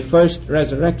about a first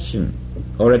resurrection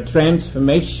or a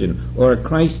transformation or a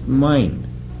Christ mind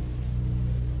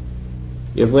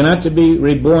if we're not to be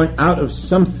reborn out of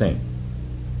something?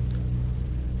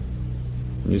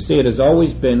 You see, it has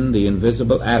always been the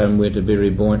invisible atom we're to be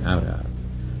reborn out of.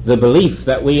 The belief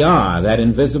that we are that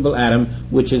invisible atom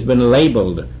which has been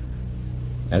labeled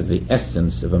as the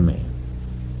essence of a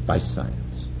man by science.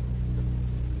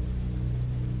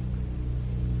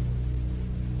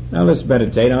 Now let's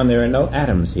meditate on there are no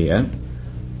atoms here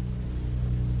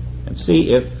and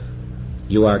see if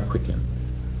you are quickened.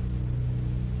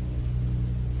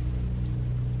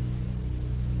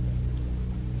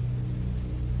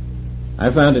 I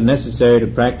found it necessary to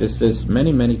practice this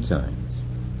many, many times.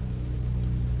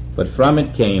 But from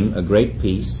it came a great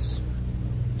peace,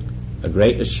 a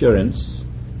great assurance,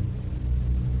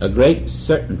 a great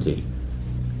certainty.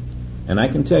 And I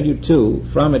can tell you, too,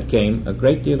 from it came a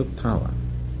great deal of power.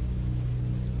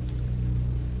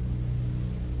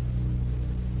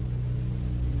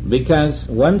 Because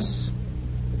once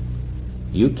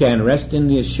you can rest in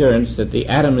the assurance that the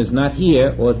atom is not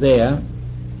here or there,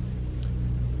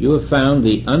 you have found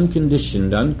the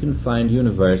unconditioned, unconfined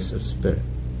universe of spirit.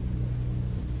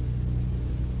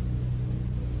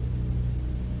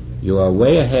 You are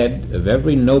way ahead of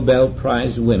every Nobel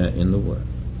Prize winner in the world.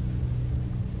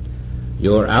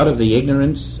 You are out of the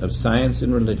ignorance of science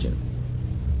and religion.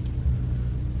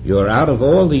 You are out of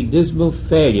all the dismal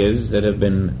failures that have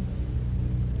been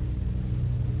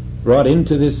brought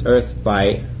into this earth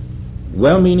by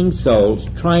well-meaning souls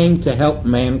trying to help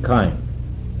mankind.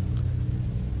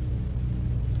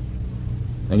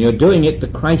 And you're doing it the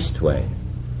Christ way.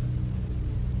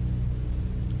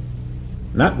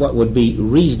 Not what would be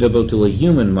reasonable to a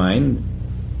human mind,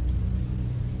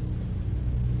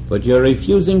 but you're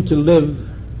refusing to live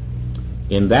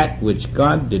in that which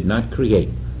God did not create.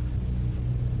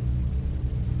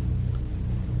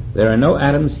 There are no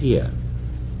atoms here.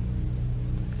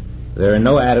 There are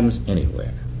no atoms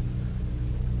anywhere.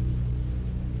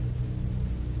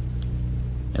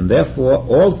 And therefore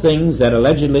all things that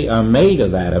allegedly are made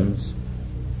of atoms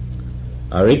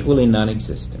are equally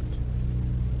non-existent.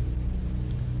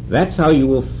 That's how you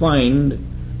will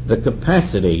find the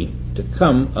capacity to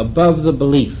come above the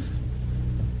belief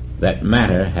that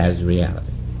matter has reality.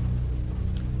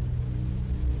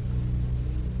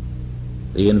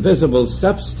 The invisible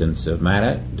substance of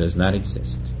matter does not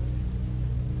exist.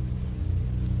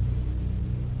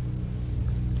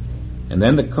 And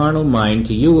then the carnal mind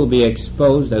to you will be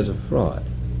exposed as a fraud.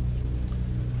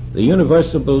 The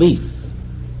universal belief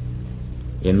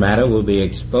in matter will be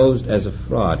exposed as a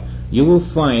fraud. You will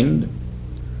find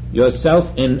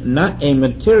yourself in not a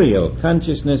material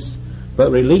consciousness,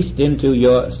 but released into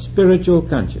your spiritual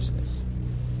consciousness.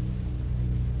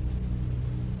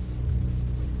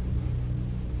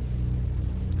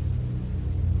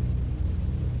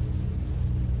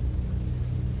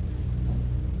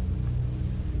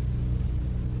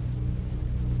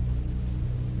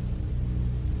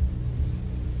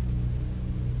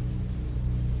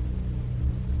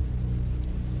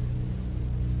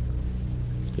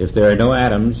 If there are no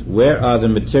atoms, where are the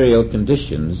material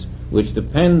conditions which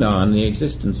depend on the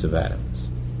existence of atoms?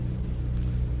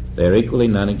 They are equally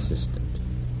non-existent.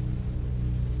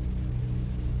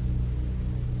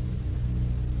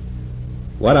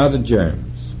 What are the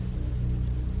germs?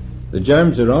 The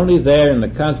germs are only there in the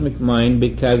cosmic mind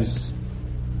because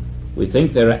we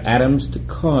think there are atoms to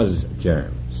cause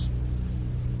germs.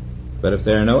 But if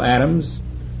there are no atoms,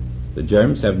 the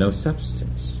germs have no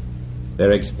substance.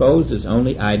 They're exposed as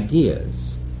only ideas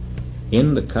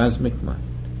in the cosmic mind.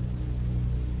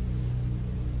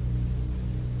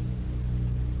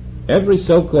 Every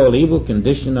so-called evil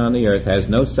condition on the earth has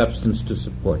no substance to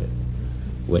support it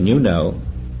when you know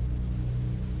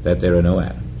that there are no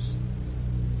atoms.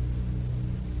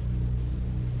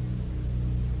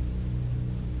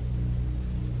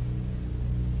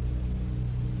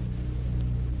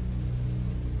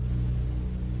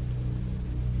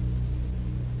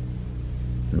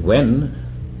 And when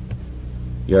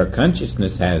your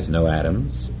consciousness has no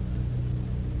atoms,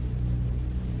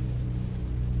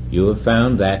 you have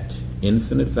found that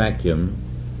infinite vacuum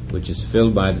which is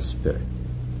filled by the Spirit.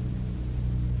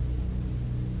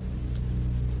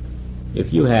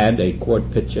 If you had a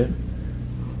quart pitcher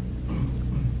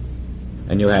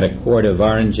and you had a quart of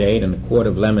orangeade and a quart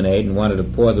of lemonade and wanted to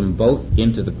pour them both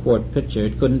into the quart pitcher,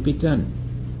 it couldn't be done.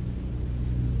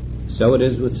 So it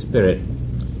is with Spirit.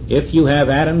 If you have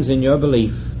atoms in your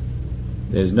belief,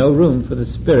 there's no room for the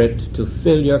Spirit to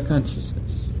fill your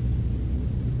consciousness.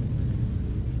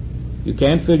 You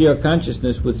can't fill your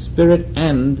consciousness with spirit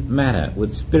and matter,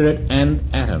 with spirit and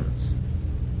atoms.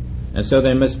 And so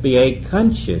there must be a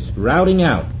conscious routing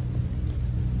out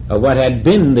of what had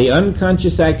been the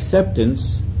unconscious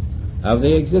acceptance of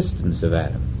the existence of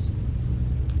atoms.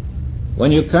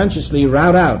 When you consciously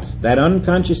route out that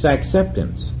unconscious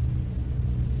acceptance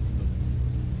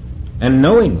and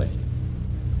knowingly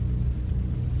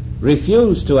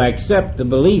refuse to accept the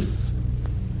belief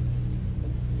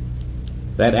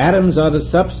that atoms are the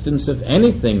substance of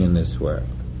anything in this world,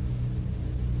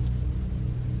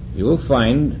 you will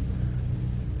find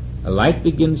a light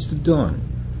begins to dawn.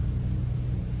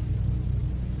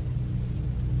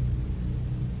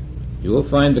 You will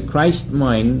find the Christ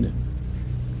mind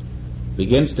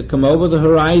begins to come over the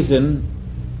horizon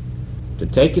to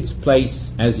take its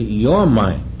place as your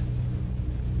mind.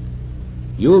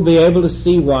 You will be able to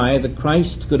see why the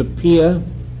Christ could appear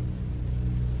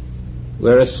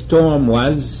where a storm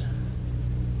was,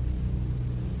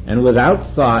 and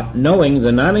without thought, knowing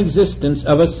the non-existence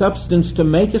of a substance to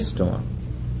make a storm,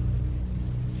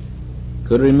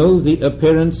 could remove the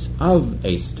appearance of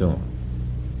a storm,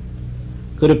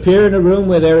 could appear in a room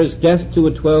where there is death to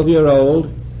a 12-year-old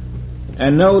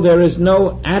and know there is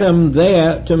no atom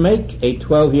there to make a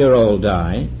 12-year-old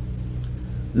die,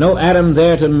 no atom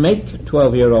there to make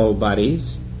 12-year-old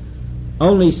bodies,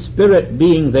 only spirit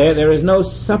being there. There is no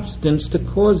substance to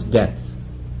cause death.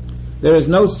 There is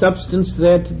no substance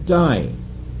there to die.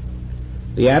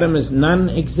 The atom is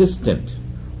non-existent.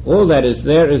 All that is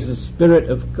there is the Spirit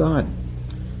of God.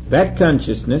 That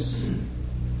consciousness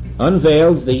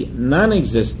unveils the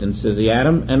non-existence of the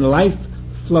atom, and life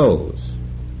flows.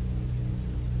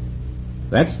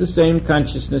 That's the same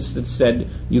consciousness that said,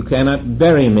 "You cannot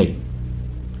bury me,"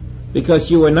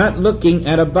 because you were not looking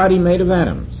at a body made of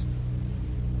atoms.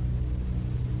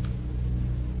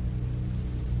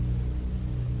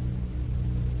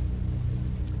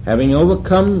 Having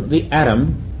overcome the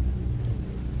atom,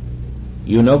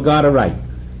 you know God aright.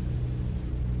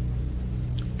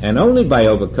 And only by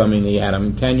overcoming the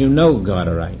atom can you know God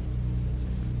aright.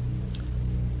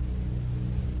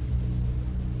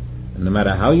 And no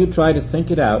matter how you try to think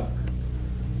it out,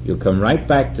 you'll come right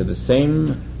back to the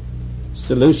same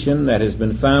solution that has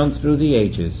been found through the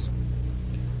ages.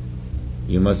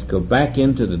 You must go back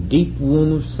into the deep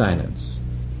womb of silence,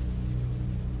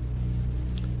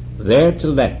 there to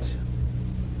let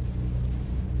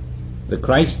the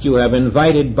Christ you have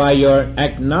invited by your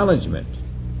acknowledgement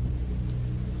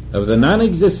of the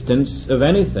non-existence of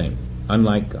anything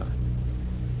unlike God.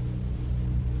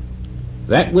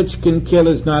 That which can kill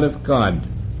is not of God.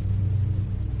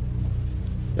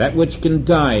 That which can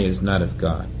die is not of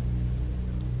God.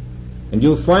 And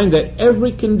you'll find that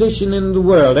every condition in the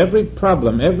world, every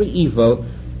problem, every evil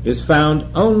is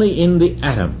found only in the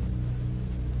atom,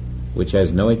 which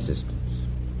has no existence.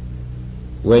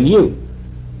 When you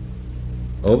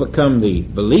overcome the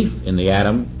belief in the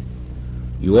atom,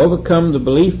 you overcome the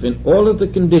belief in all of the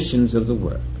conditions of the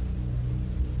world.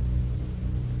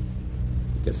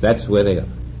 Because that's where they are.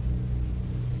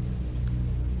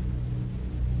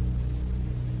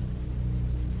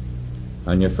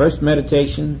 On your first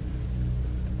meditation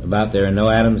about there are no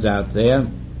atoms out there,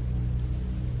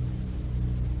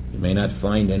 you may not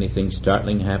find anything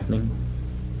startling happening.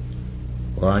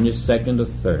 Or on your second or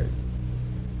third,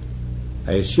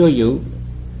 I assure you,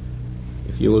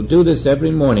 if you will do this every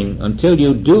morning until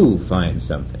you do find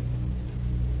something,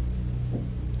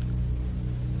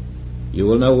 you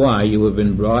will know why you have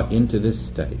been brought into this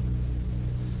study.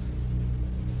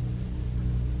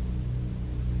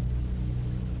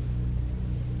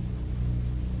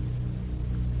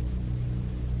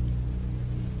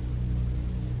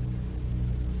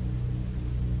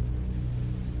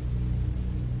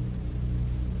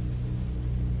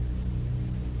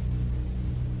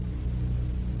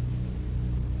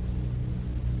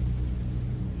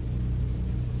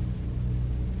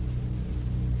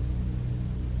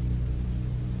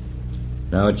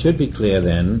 Now it should be clear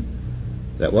then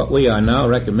that what we are now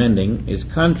recommending is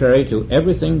contrary to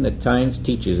everything that science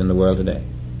teaches in the world today.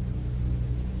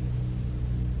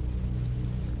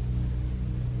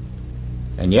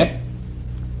 And yet,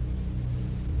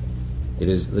 it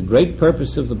is the great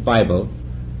purpose of the Bible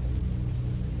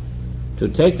to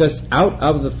take us out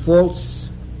of the false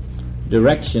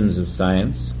directions of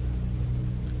science,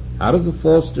 out of the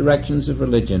false directions of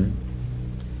religion,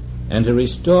 and to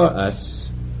restore us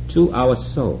to our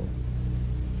soul.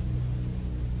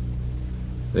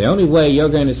 The only way you're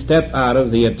going to step out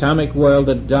of the atomic world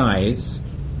that dies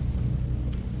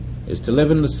is to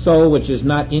live in the soul which is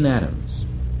not in atoms.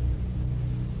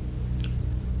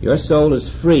 Your soul is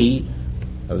free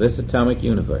of this atomic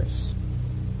universe.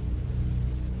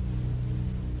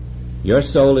 Your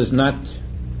soul is not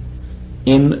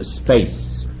in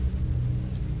space,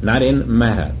 not in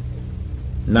matter,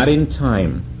 not in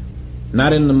time,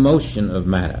 not in the motion of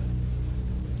matter.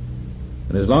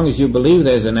 And as long as you believe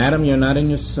there's an atom, you're not in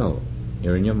your soul,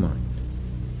 you're in your mind.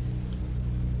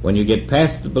 When you get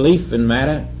past the belief in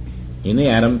matter, in the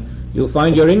atom, you'll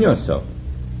find you're in your soul.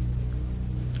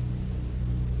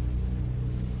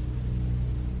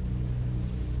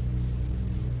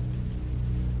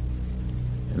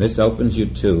 And this opens you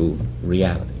to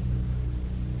reality.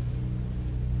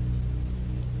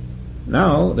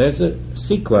 Now, there's a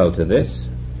sequel to this.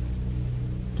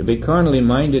 To be carnally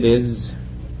minded is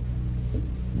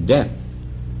death.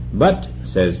 But,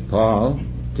 says Paul,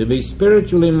 to be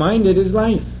spiritually minded is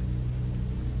life.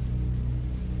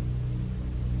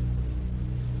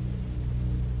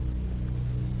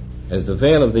 As the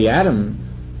veil of the atom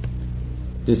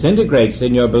disintegrates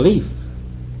in your belief,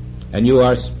 and you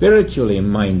are spiritually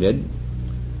minded,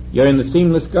 you're in the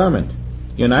seamless garment.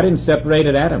 You're not in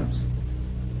separated atoms.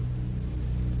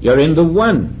 You're in the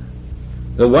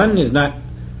one. The one is not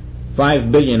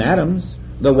 5 billion atoms.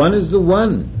 The one is the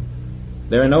one.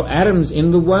 There are no atoms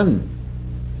in the one.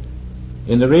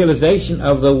 In the realization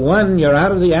of the one, you're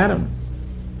out of the atom.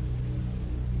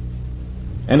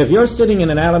 And if you're sitting in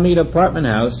an Alameda apartment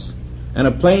house and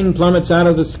a plane plummets out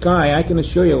of the sky, I can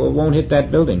assure you it won't hit that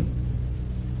building.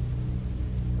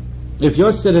 If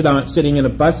you're sitting in a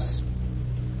bus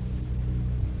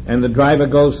and the driver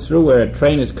goes through where a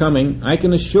train is coming, I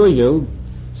can assure you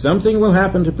something will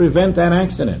happen to prevent that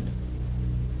accident.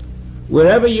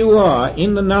 Wherever you are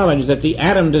in the knowledge that the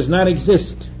atom does not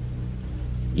exist,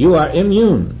 you are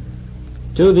immune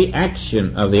to the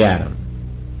action of the atom.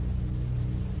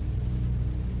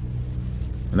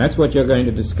 And that's what you're going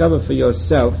to discover for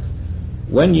yourself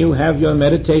when you have your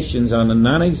meditations on the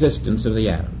non-existence of the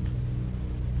atom.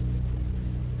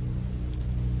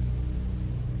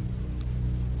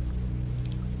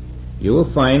 You will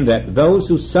find that those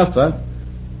who suffer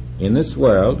in this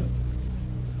world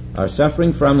are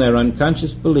suffering from their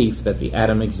unconscious belief that the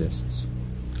atom exists.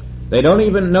 They don't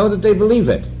even know that they believe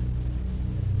it.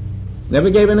 Never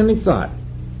gave it any thought.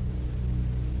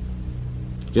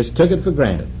 Just took it for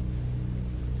granted.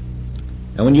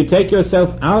 And when you take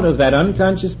yourself out of that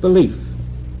unconscious belief,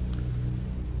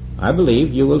 I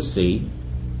believe you will see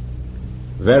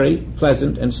very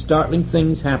pleasant and startling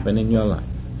things happen in your life.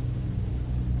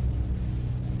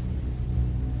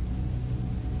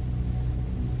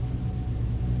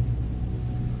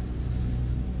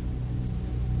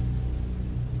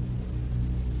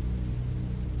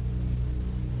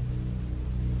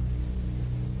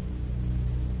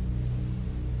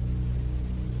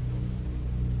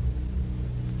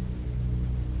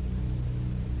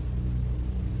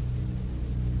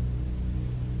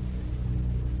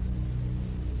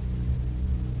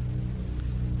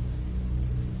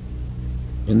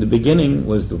 In the beginning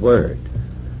was the Word,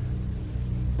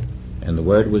 and the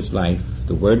Word was life.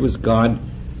 The Word was God,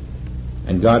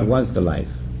 and God was the life.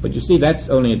 But you see, that's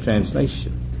only a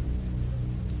translation.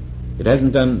 It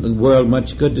hasn't done the world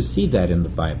much good to see that in the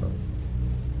Bible.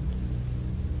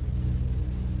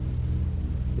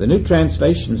 The new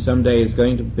translation someday is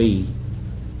going to be,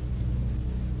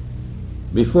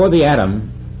 before the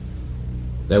atom,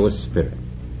 there was spirit.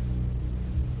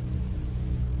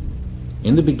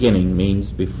 in the beginning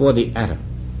means before the atom.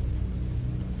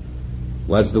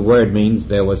 Was the Word means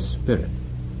there was spirit.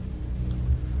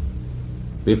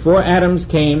 Before atoms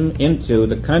came into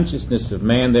the consciousness of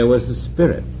man, there was the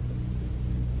spirit.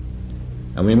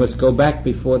 And we must go back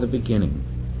before the beginning.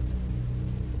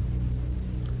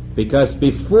 Because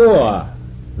before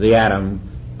the atom,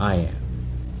 I am.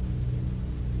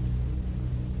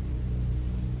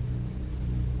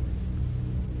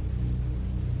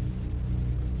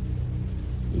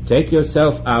 You take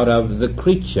yourself out of the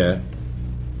creature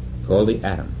called the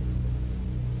atom.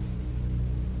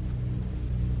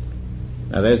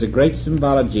 Now there's a great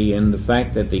symbology in the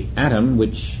fact that the atom,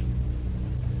 which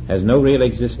has no real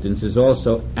existence, is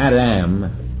also Adam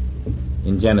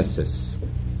in Genesis.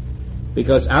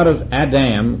 Because out of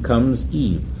Adam comes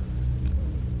Eve.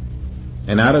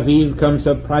 And out of Eve comes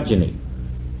her progeny.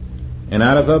 And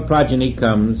out of her progeny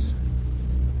comes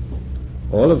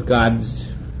all of God's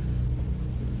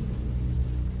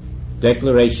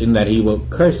declaration that he will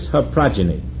curse her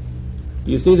progeny.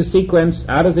 Do you see the sequence?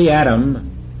 Out of the atom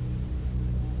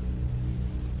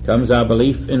comes our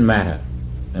belief in matter,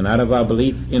 and out of our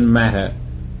belief in matter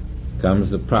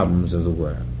comes the problems of the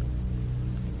world.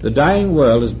 The dying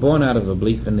world is born out of a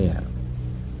belief in the atom.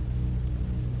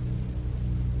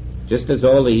 Just as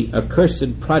all the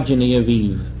accursed progeny of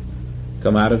Eve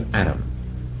come out of Adam.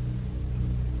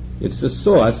 It's the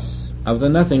source of the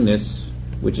nothingness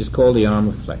which is called the arm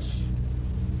of flesh.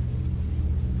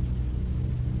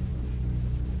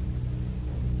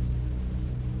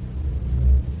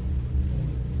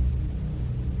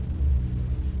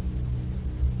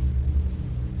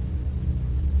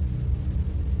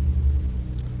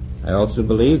 I also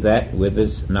believe that with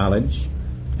this knowledge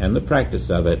and the practice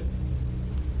of it,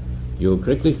 you will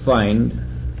quickly find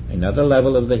another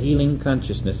level of the healing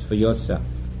consciousness for yourself,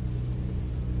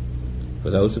 for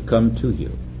those who come to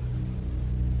you.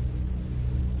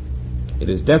 It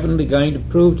is definitely going to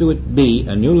prove to it be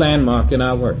a new landmark in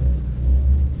our work.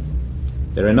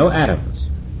 There are no atoms,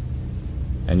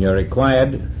 and you're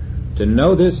required to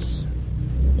know this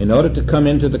in order to come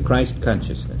into the Christ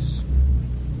consciousness.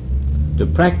 To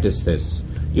practice this,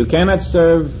 you cannot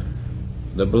serve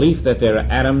the belief that there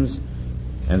are atoms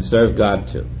and serve God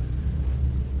too.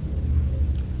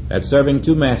 That's serving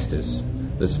two masters,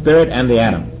 the spirit and the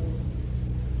atom.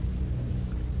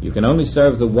 You can only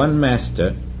serve the one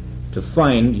master to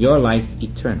find your life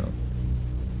eternal.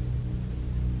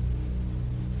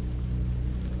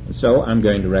 And so I'm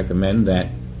going to recommend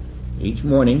that each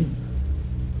morning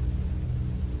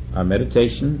our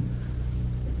meditation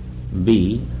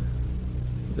be,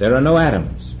 there are no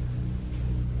atoms.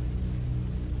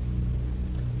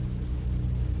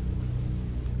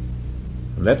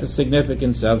 Let the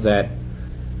significance of that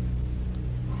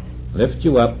lift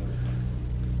you up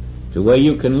to where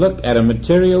you can look at a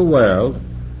material world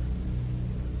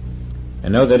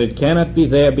and know that it cannot be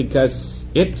there because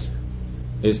it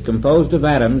is composed of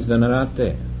atoms that are not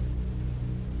there.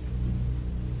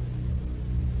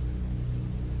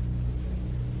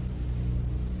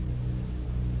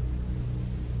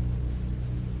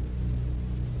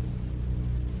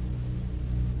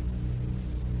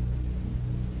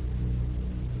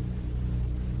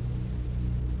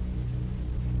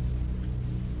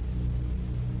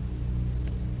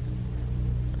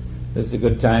 This is a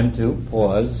good time to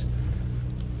pause,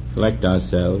 collect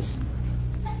ourselves,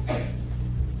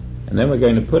 and then we're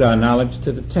going to put our knowledge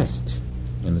to the test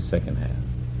in the second half.